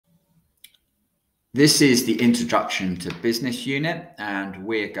This is the introduction to business unit, and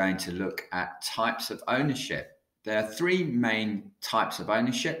we're going to look at types of ownership. There are three main types of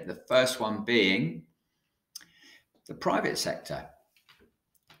ownership. The first one being the private sector.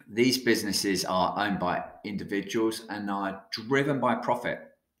 These businesses are owned by individuals and are driven by profit.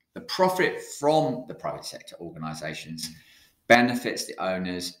 The profit from the private sector organizations benefits the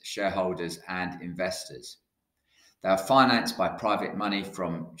owners, shareholders, and investors. They are financed by private money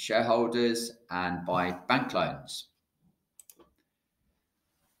from shareholders and by bank loans.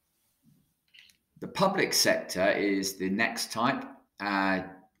 The public sector is the next type.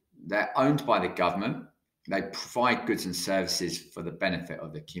 They're owned by the government. They provide goods and services for the benefit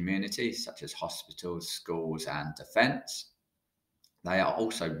of the community, such as hospitals, schools, and defence. They are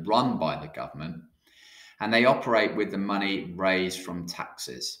also run by the government, and they operate with the money raised from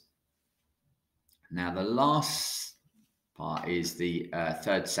taxes. Now, the last part is the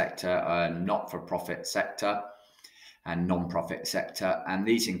third sector, not-for-profit sector and non-profit sector, and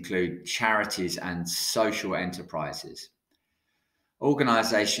these include charities and social enterprises.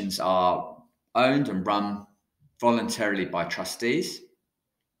 Organisations are owned and run voluntarily by trustees,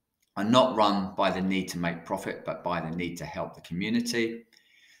 are not run by the need to make profit, but by the need to help the community.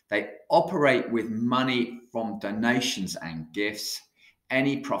 They operate with money from donations and gifts.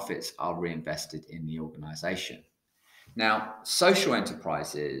 Any profits are reinvested in the organisation. Now, social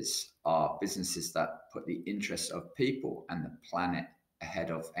enterprises are businesses that put the interests of people and the planet ahead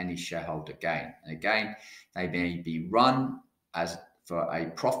of any shareholder gain. And again, they may be run as for a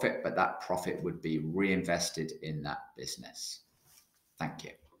profit, but that profit would be reinvested in that business. Thank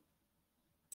you.